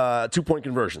about 2-point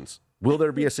conversions. Will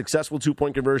there be a successful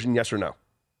 2-point conversion? Yes or no?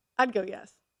 I'd go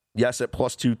yes. Yes at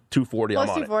plus 240. Plus I'm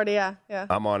on 240, it. Yeah.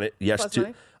 I'm on it. Yes.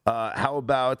 How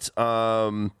about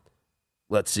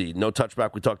let's see. No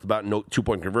touchback. We talked about no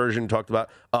 2-point conversion. Talked about.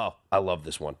 Oh, I love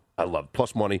this one. I love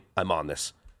plus money. I'm on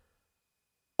this.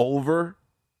 Over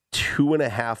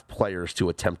 2.5 players to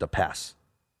attempt a pass.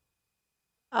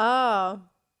 Oh.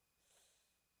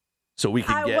 So we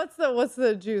can get. What's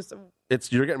the juice?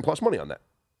 You're getting plus money on that.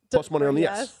 Plus money on the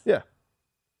yes. Yeah.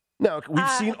 Now, we've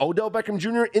seen Odell Beckham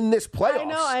Jr. in this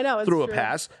playoffs I know, threw a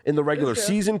pass. In the regular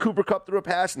season, Cooper Kupp threw a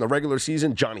pass. In the regular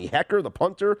season, Johnny Hecker, the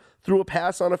punter, threw a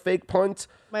pass on a fake punt.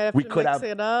 We could have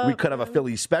a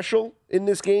Philly special in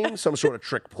this game, some sort of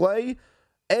trick play.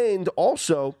 And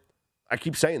also, I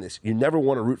keep saying this, you never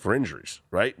want to root for injuries,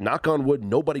 right? Knock on wood,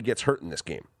 nobody gets hurt in this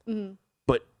game. Mm-hmm.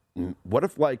 But what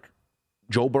if,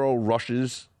 Joe Burrow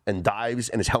rushes and dives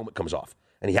and his helmet comes off,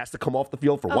 and he has to come off the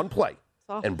field for one play,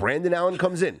 and Brandon Allen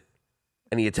comes in,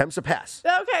 and he attempts a pass.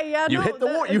 Okay, yeah, you hit the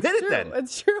wall. You hit it then.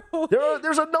 It's true.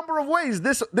 There's a number of ways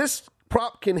this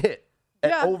prop can hit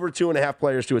at over 2.5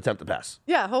 players to attempt a pass.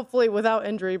 Yeah, hopefully without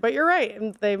injury. But you're right.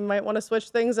 And they might want to switch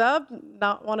things up,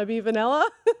 not want to be vanilla.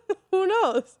 Who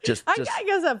knows? I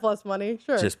guess that plus money,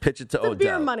 sure. Just pitch it to Odell.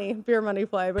 Beer money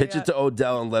play. But pitch it to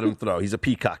Odell and let him throw. He's a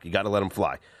peacock. You got to let him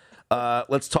fly.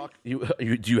 Let's talk. Do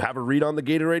you have a read on the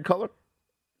Gatorade color?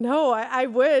 No, I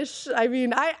wish. I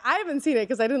mean, I haven't seen it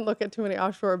because I didn't look at too many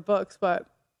offshore books, but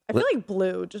I feel like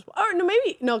blue.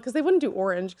 Because they wouldn't do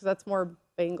orange because that's more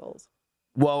Bengals.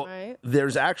 Well, right?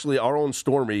 There's actually our own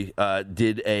Stormy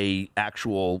did a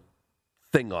actual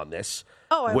thing on this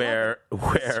where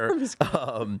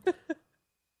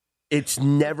it's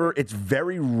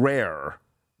very rare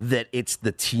that it's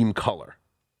the team color.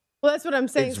 Well, that's what I'm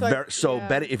saying.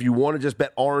 Bet if you want to just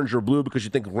bet orange or blue because you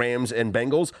think Rams and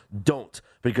Bengals, don't,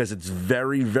 because it's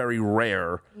very, very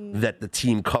rare that the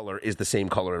team color is the same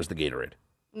color as the Gatorade.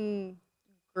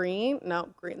 Green? No,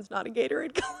 green's not a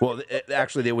Gatorade color. Well,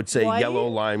 actually, they would say White? yellow,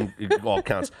 lime, all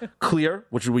counts. Clear,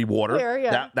 which would be water. Clear,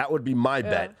 yeah. That would be my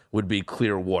bet, would be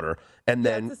clear water. And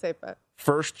then That's a safe bet.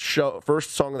 first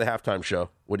song of the halftime show.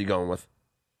 What are you going with?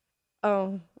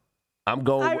 Oh. I'm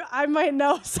going. I might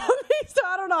know something, so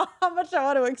I don't know how much I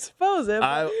want to expose it.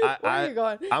 Where are you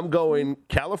going? I'm going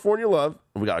California Love.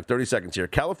 We got like 30 seconds here.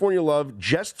 California Love,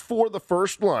 just for the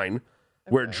first line,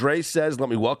 where Dre says, "Let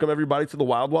me welcome everybody to the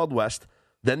Wild Wild West."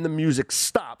 Then the music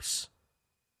stops,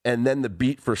 and then the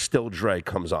beat for Still Dre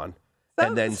comes on.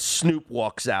 And then Snoop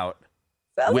walks out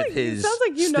with his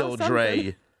Still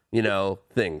Dre,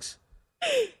 things.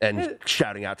 And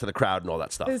shouting out to the crowd and all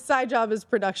that stuff. His side job is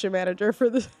production manager for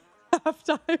the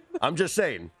halftime. I'm just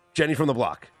saying, Jenny from the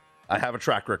block. I have a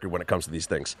track record when it comes to these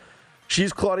things.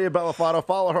 She's Claudia Bellafato.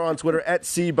 Follow her on Twitter at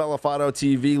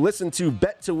 @CBellafato.TV. Listen to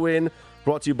Bet to Win,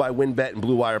 brought to you by WinBet and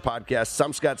Blue Wire Podcasts.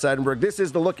 I'm Scott Seidenberg. This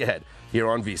is The Look Ahead here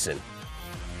on VSiN.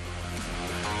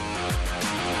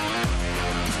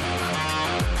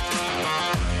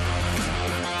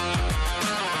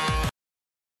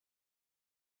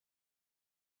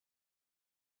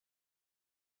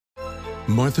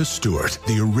 Martha Stewart,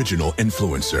 the original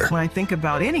influencer. When I think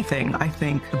about anything, I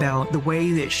think about the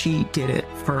way that she did it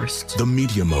first. The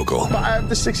media mogul. 5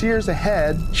 to 6 years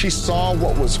ahead, she saw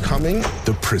what was coming.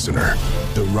 The prisoner.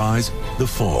 The rise, the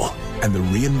fall, and the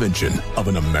reinvention of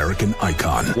an American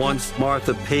icon. Once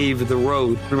Martha paved the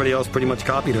road, everybody else pretty much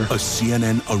copied her. A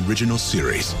CNN original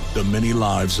series, The Many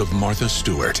Lives of Martha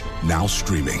Stewart, now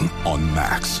streaming on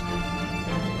Max.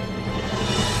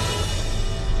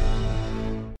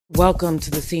 Welcome to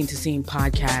the Scene to Scene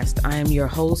podcast. I am your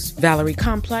host, Valerie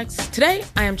Complex. Today,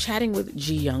 I am chatting with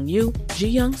Ji Young Yu. Ji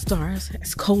Young stars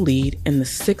as co-lead in the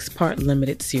 6-part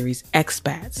limited series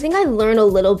Expats. I think I learn a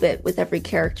little bit with every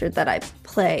character that I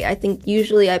play. I think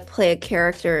usually I play a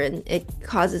character and it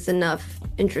causes enough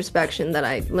introspection that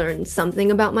I learn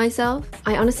something about myself.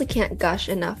 I honestly can't gush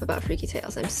enough about Freaky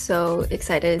Tales. I'm so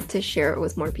excited to share it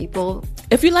with more people.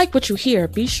 If you like what you hear,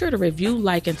 be sure to review,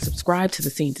 like, and subscribe to the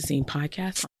Scene to Scene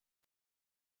podcast.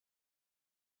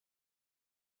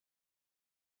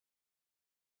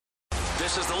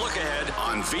 This is The Look Ahead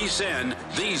on VSiN,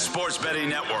 the Sports Betting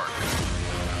Network.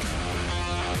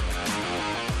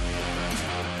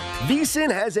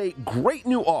 VSiN has a great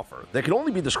new offer that can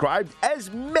only be described as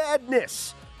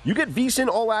madness. You get VSiN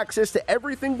All Access to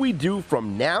everything we do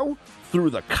from now through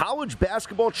the College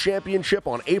Basketball Championship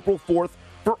on April 4th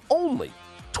for only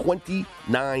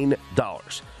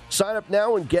 $29. Sign up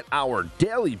now and get our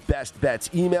daily best bets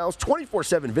emails,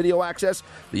 24/7 video access,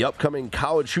 the upcoming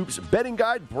College Hoops betting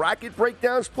guide, bracket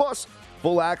breakdowns, plus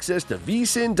full access to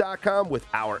vsin.com with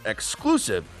our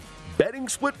exclusive betting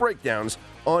split breakdowns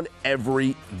on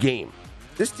every game.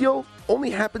 This deal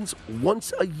only happens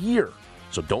once a year,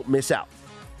 so don't miss out.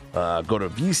 Go to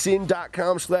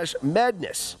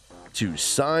vsin.com/madness to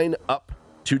sign up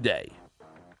today.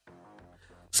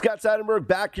 Scott Seidenberg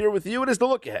back here with you. It is The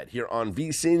Look Ahead here on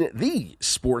VSiN, the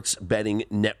Sports Betting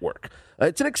Network.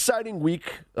 It's an exciting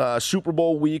week, Super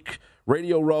Bowl week.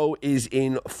 Radio Row is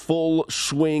in full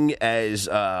swing as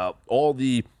all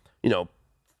the,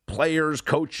 players,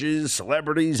 coaches,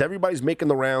 celebrities, everybody's making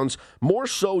the rounds. More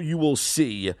so you will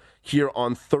see here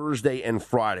on Thursday and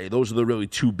Friday. Those are the really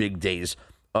two big days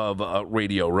of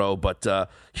Radio Row. But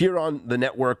here on the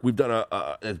network, we've done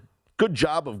a good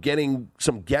job of getting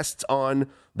some guests on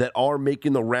that are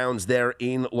making the rounds there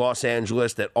in Los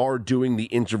Angeles, that are doing the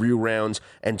interview rounds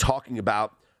and talking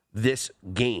about this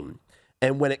game.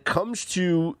 And when it comes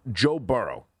to Joe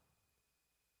Burrow,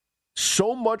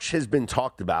 so much has been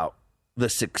talked about the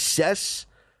success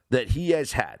that he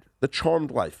has had, the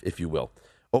charmed life, if you will,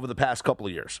 over the past couple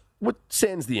of years. With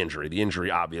sans the injury. The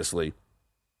injury obviously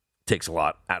takes a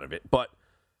lot out of it. But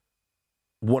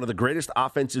one of the greatest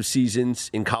offensive seasons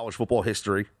in college football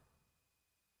history,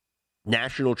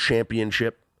 national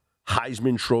championship,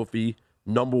 Heisman Trophy,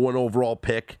 #1 overall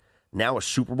pick, now a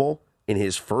Super Bowl in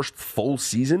his first full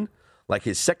season, like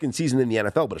his second season in the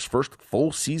NFL, but his first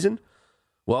full season.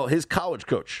 Well, his college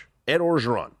coach, Ed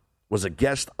Orgeron, was a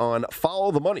guest on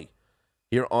Follow the Money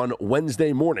here on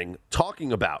Wednesday morning,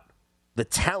 talking about the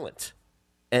talent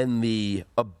and the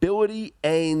ability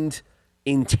and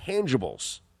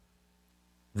intangibles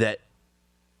that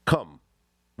come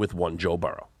with one Joe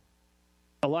Burrow.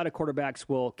 A lot of quarterbacks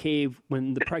will cave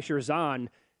when the pressure is on.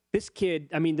 This kid,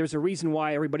 there's a reason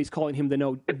why everybody's calling him the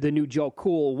new Joe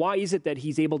Cool. Why is it that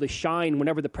he's able to shine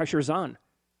whenever the pressure is on?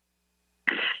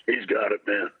 He's got it,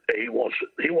 man. He wants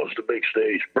the big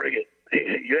stage. Bring it.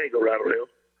 You ain't gonna rattle him.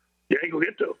 You ain't gonna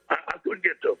get to him. I couldn't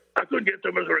get to him. I couldn't get to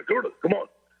him as a recruiter. Come on.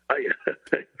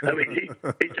 I mean, he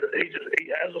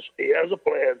has a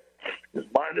plan. His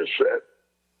mind is set,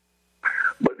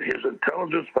 but his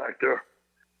intelligence factor,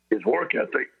 his work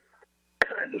ethic,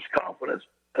 and his confidence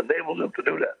enables him to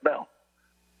do that. Now,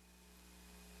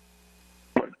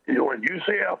 when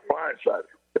UCF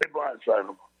blindsided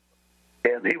him,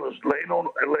 and he was laying on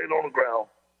the ground.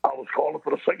 I was calling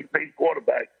for the second-base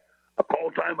quarterback. I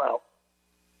called timeout,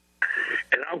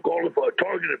 and I'm calling for a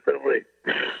targeted penalty.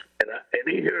 And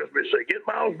he hears me say, "Get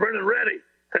Miles Brennan ready."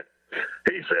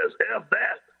 He says, "F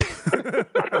that." I'm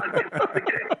not getting out of the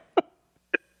game.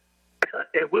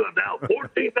 And we were down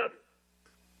 14-0.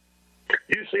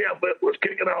 UCF was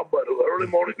kicking our butt. It was an early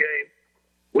morning game.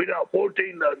 We down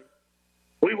 14-0.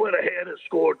 We went ahead and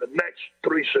scored the next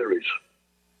 3 series.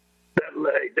 That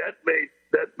made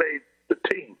the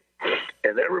team,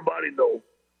 and everybody know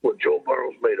what Joe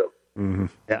Burrow's made of. Mm-hmm.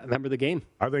 Yeah, I remember the game.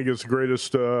 I think it's the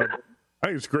greatest. I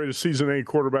think it's the greatest season any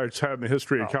quarterback's had in the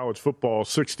history of college football.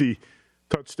 60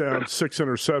 touchdowns, 6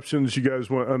 interceptions. You guys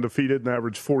went undefeated and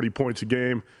averaged 40 points a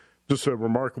game. Just a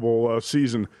remarkable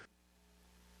season.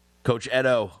 Coach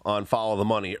Edo on Follow the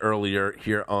Money earlier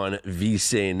here on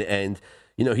VSiN, and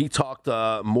he talked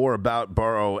more about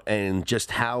Burrow and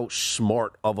just how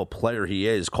smart of a player he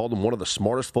is. Called him one of the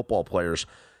smartest football players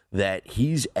that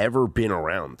he's ever been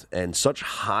around, and such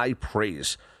high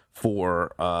praise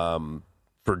for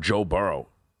Joe Burrow.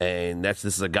 And this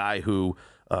is a guy who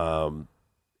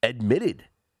admitted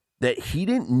that he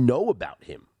didn't know about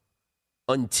him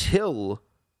until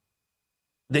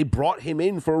they brought him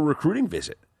in for a recruiting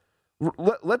visit.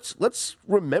 Let's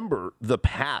remember the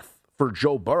path for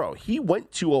Joe Burrow. He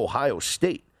went to Ohio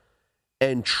State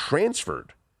and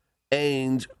transferred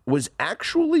and was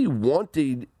actually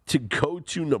wanted to go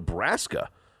to Nebraska,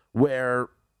 where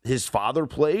his father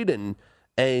played, and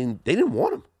they didn't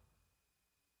want him.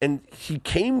 And he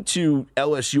came to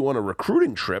LSU on a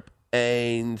recruiting trip,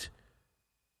 and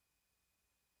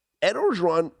Ed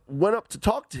Orgeron went up to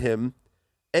talk to him,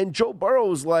 and Joe Burrow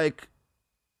was like,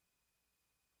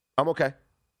 "I'm okay."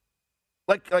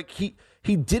 Like he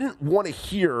didn't want to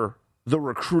hear the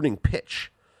recruiting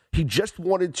pitch. He just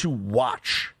wanted to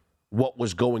watch what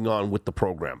was going on with the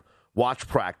program. Watch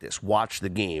practice, watch the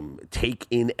game, take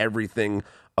in everything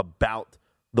about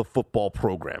the football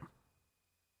program.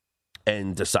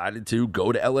 And decided to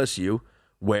go to LSU,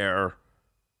 where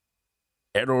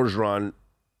Ed Orgeron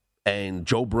and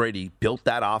Joe Brady built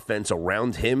that offense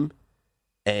around him,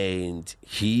 and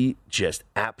he just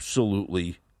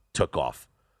absolutely took off.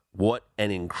 What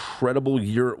an incredible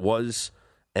year it was,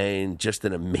 and just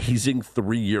an amazing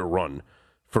 3-year run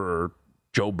for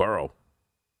Joe Burrow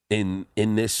in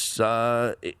his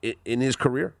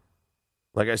career.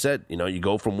 Like I said, you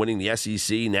go from winning the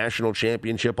SEC national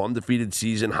championship, undefeated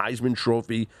season, Heisman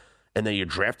Trophy, and then you're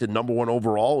drafted number 1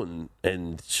 overall,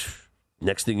 and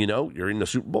next thing you know, you're in the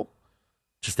Super Bowl.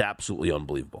 Just absolutely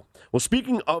unbelievable. Well,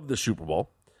 speaking of the Super Bowl,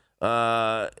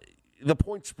 the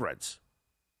point spreads.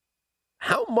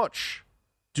 How much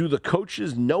do the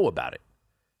coaches know about it?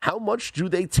 How much do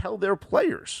they tell their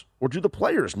players, or do the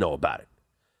players know about it?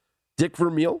 Dick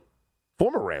Vermeil,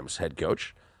 former Rams head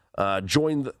coach,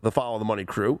 joined the Follow the Money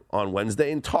crew on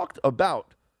Wednesday and talked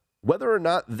about whether or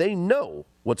not they know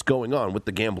what's going on with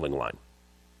the gambling line.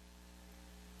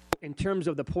 In terms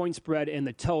of the point spread and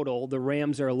the total, the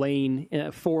Rams are laying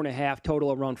 4.5,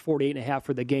 total around 48.5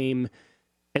 for the game.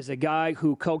 As a guy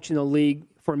who coached in the league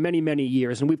for many, many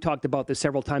years, and we've talked about this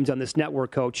several times on this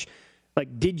network, Coach,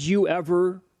 did you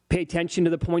ever pay attention to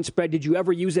the point spread? Did you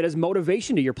ever use it as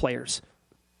motivation to your players?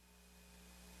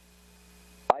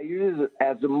 I used it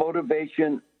as a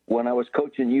motivation when I was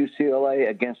coaching UCLA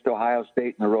against Ohio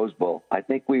State in the Rose Bowl. I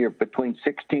think we were between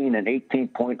 16 and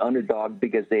 18-point underdog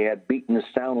because they had beaten us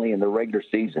soundly in the regular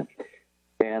season.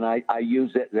 And I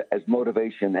used it as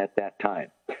motivation at that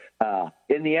time.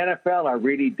 In the NFL, I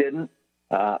really didn't.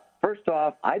 First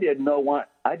off, I didn't want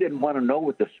to know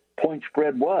what the point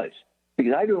spread was,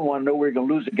 because I didn't want to know we were going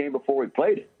to lose the game before we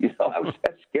played it.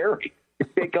 That's scary.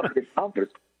 Take up your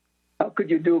confidence. How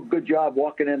could you do a good job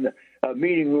walking in the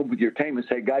meeting room with your team and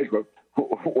say, "Guys, we're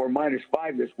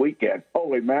 -5 this weekend.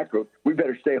 Holy mackerel, we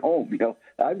better stay home."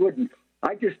 I wouldn't.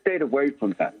 I just stayed away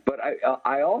from that. But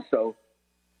I also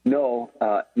know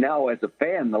now as a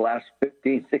fan, the last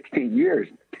 15, 16 years,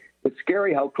 it's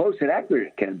scary how close and accurate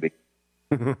it can be.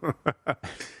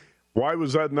 Why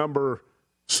was that number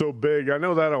so big? I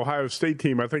know that Ohio State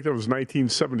team, I think that was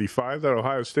 1975. That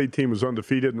Ohio State team was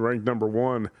undefeated and ranked number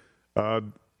 1.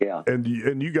 Yeah. And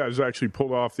you guys actually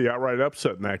pulled off the outright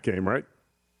upset in that game, right?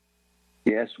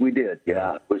 Yes, we did.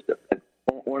 Yeah. It was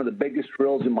one of the biggest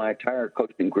thrills in my entire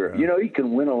coaching career. You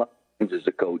can win a lot of as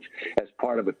a coach, as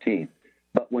part of a team.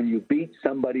 But when you beat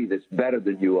somebody that's better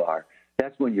than you are,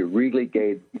 that's when you really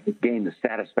gain the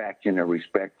satisfaction and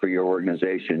respect for your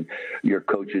organization, your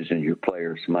coaches, and your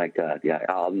players. My God, yeah,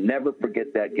 I'll never forget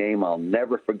that game. I'll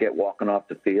never forget walking off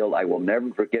the field. I will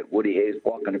never forget Woody Hayes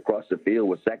walking across the field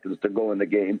with seconds to go in the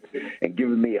game and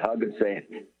giving me a hug and saying,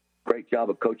 "Great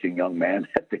job of coaching, young man."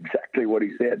 That's exactly what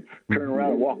he said. Turn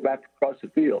around and walk back across the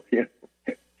field. Yeah.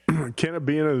 Can it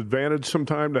be an advantage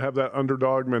sometime to have that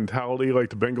underdog mentality like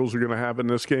the Bengals are going to have in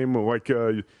this game, like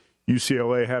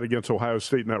UCLA had against Ohio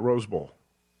State in that Rose Bowl?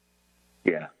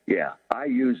 Yeah. I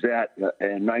used that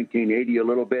in 1980 a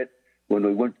little bit when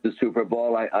we went to the Super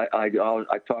Bowl.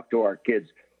 I talked to our kids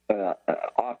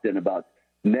often about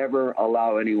never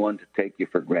allow anyone to take you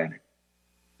for granted.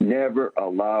 Never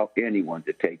allow anyone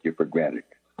to take you for granted.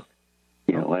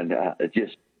 And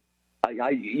I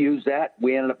use that.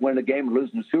 We ended up winning the game and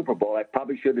losing the Super Bowl. I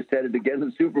probably should have said it again in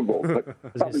the Super Bowl, but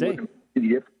probably wouldn't have been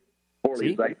different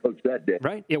as I coached that day.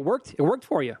 Right. It worked. It worked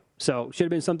for you. So should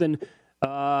have been something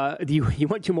you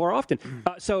went to more often.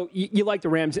 So you like the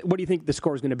Rams. What do you think the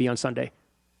score is going to be on Sunday?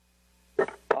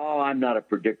 Oh, I'm not a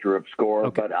predictor of score,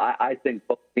 but I think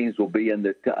both teams will be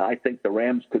I think the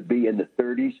Rams could be in the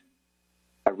 30s.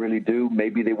 I really do.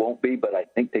 Maybe they won't be, but I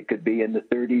think they could be in the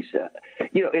 30s.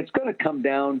 It's going to come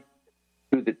down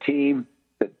to the team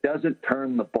that doesn't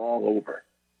turn the ball over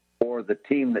or the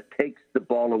team that takes the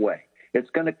ball away. It's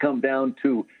going to come down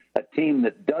to a team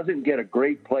that doesn't get a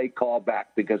great play call back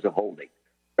because of holding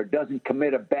or doesn't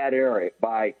commit a bad error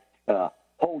by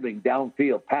holding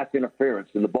downfield, pass interference,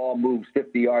 and the ball moves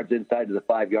 50 yards inside of the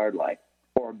 5-yard line,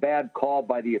 or a bad call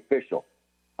by the official.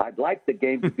 I'd like the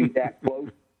game to be that close.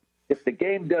 If the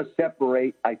game does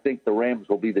separate, I think the Rams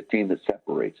will be the team that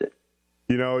separates it.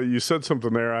 You said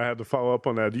something there. I had to follow up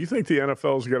on that. Do you think the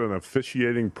NFL's got an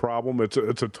officiating problem? It's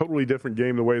a totally different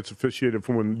game the way it's officiated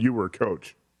from when you were a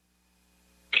coach.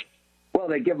 Well,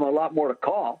 they give them a lot more to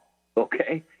call,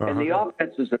 okay? And the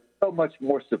offenses are so much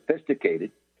more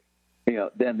sophisticated,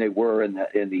 than they were in the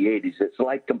 80s. It's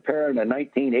like comparing a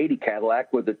 1980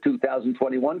 Cadillac with a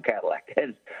 2021 Cadillac.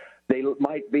 And they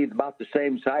might be about the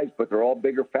same size, but they're all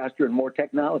bigger, faster, and more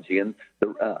technology. And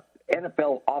the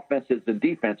NFL offenses and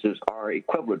defenses are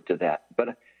equivalent to that.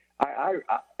 But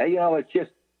it's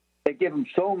just they give them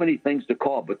so many things to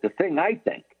call. But the thing I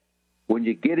think, when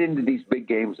you get into these big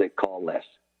games, they call less.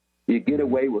 You get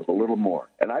away with a little more.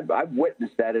 And I've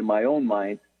witnessed that in my own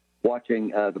mind watching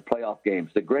the playoff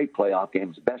games, the great playoff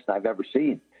games, the best I've ever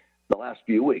seen the last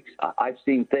few weeks. I've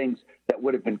seen things that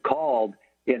would have been called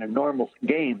in a normal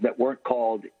game that weren't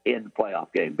called in the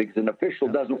playoff game because an official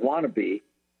doesn't want to be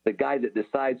the guy that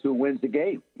decides who wins the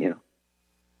game,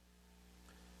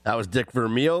 That was Dick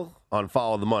Vermeil on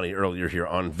Follow the Money earlier here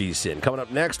on VSiN. Coming up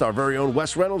next, our very own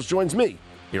Wes Reynolds joins me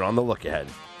here on The Look Ahead.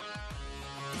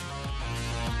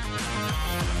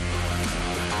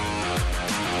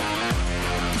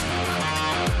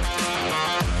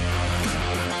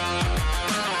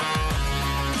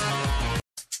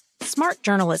 Smart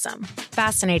journalism.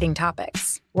 Fascinating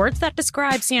topics. Words that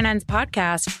describe CNN's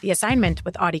podcast, The Assignment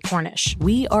with Audie Cornish.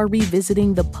 We are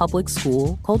revisiting the public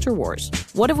school culture wars.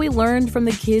 What have we learned from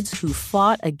the kids who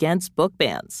fought against book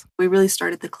bans? We really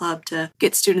started the club to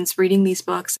get students reading these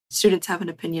books. Students have an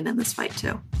opinion in this fight,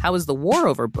 too. How has the war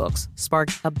over books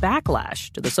sparked a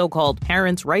backlash to the so-called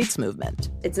parents' rights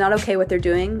movement? It's not okay what they're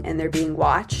doing, and they're being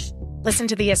watched. Listen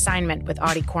to The Assignment with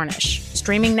Audie Cornish.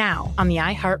 Streaming now on the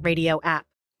iHeartRadio app.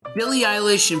 Billie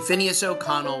Eilish and Phineas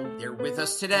O'Connell, they're with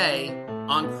us today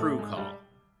on Crew Call.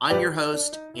 I'm your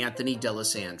host, Anthony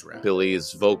D'Alessandro.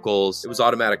 Billie's vocals, it was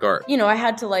automatic art. I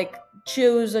had to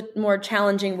choose a more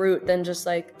challenging route than just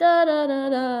da da da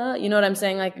da. You know what I'm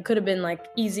saying? It could have been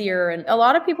easier. And a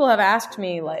lot of people have asked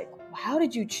me how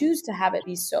did you choose to have it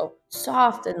be so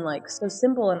soft and so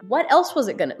simple? And what else was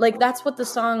it gonna that's what the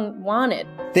song wanted.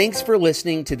 Thanks for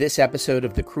listening to this episode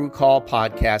of the Crew Call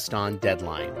podcast on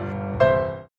Deadline.